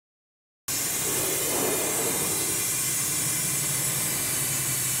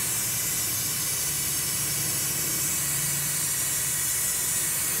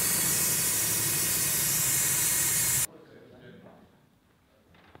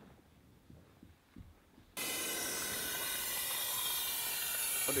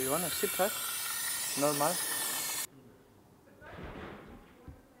What do you want? Sit tight? Normal?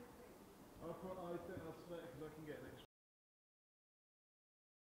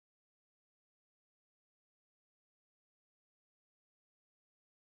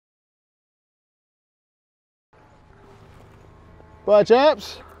 Bye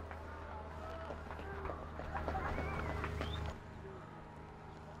chaps.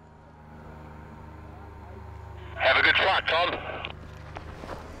 Have a good flight, Tom.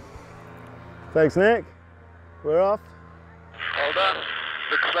 Thanks Nick. We're off. Well done.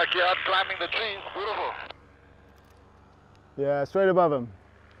 Looks like you're out climbing the trees. Beautiful. Yeah, straight above them.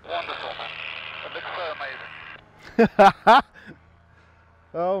 Wonderful, man. It looks so amazing.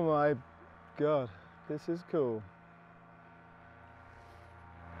 Oh my god, this is cool.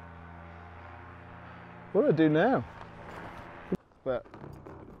 What do I do now? But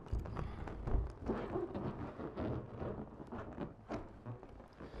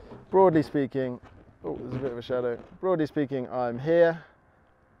broadly speaking, oh, there's a bit of a shadow. Broadly speaking, I'm here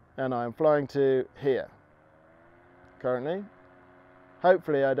and I'm flying to here currently.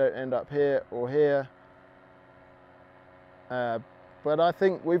 Hopefully I don't end up here or here. But I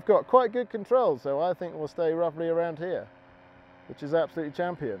think we've got quite good control, so I think we'll stay roughly around here, which is absolutely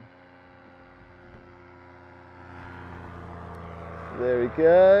champion. There he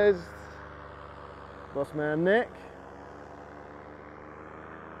goes, boss man Nick.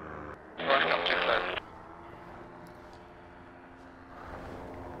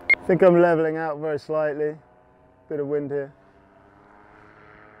 I think I'm levelling out very slightly, bit of wind here.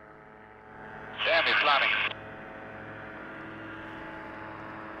 Damn, he's climbing.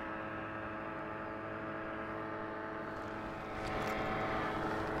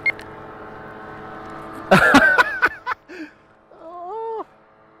 Oh,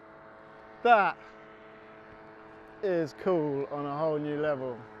 that is cool on a whole new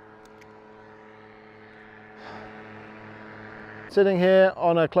level. Sitting here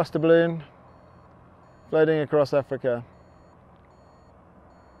on a cluster balloon, floating across Africa.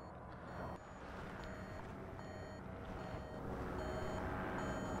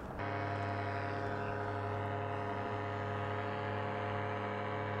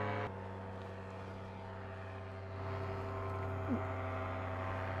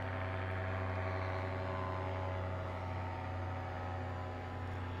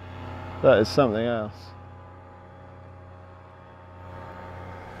 That is something else.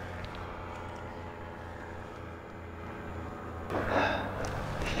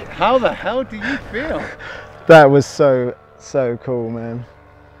 How the hell do you feel? That was so cool, man.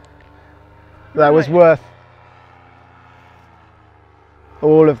 That was worth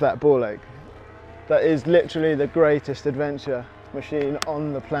all of that ball ache. That is literally the greatest adventure machine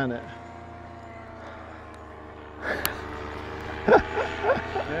on the planet.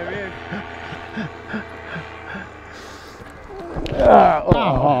 There he is.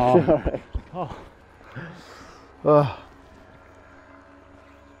 Sorry.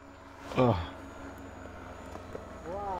 Oh.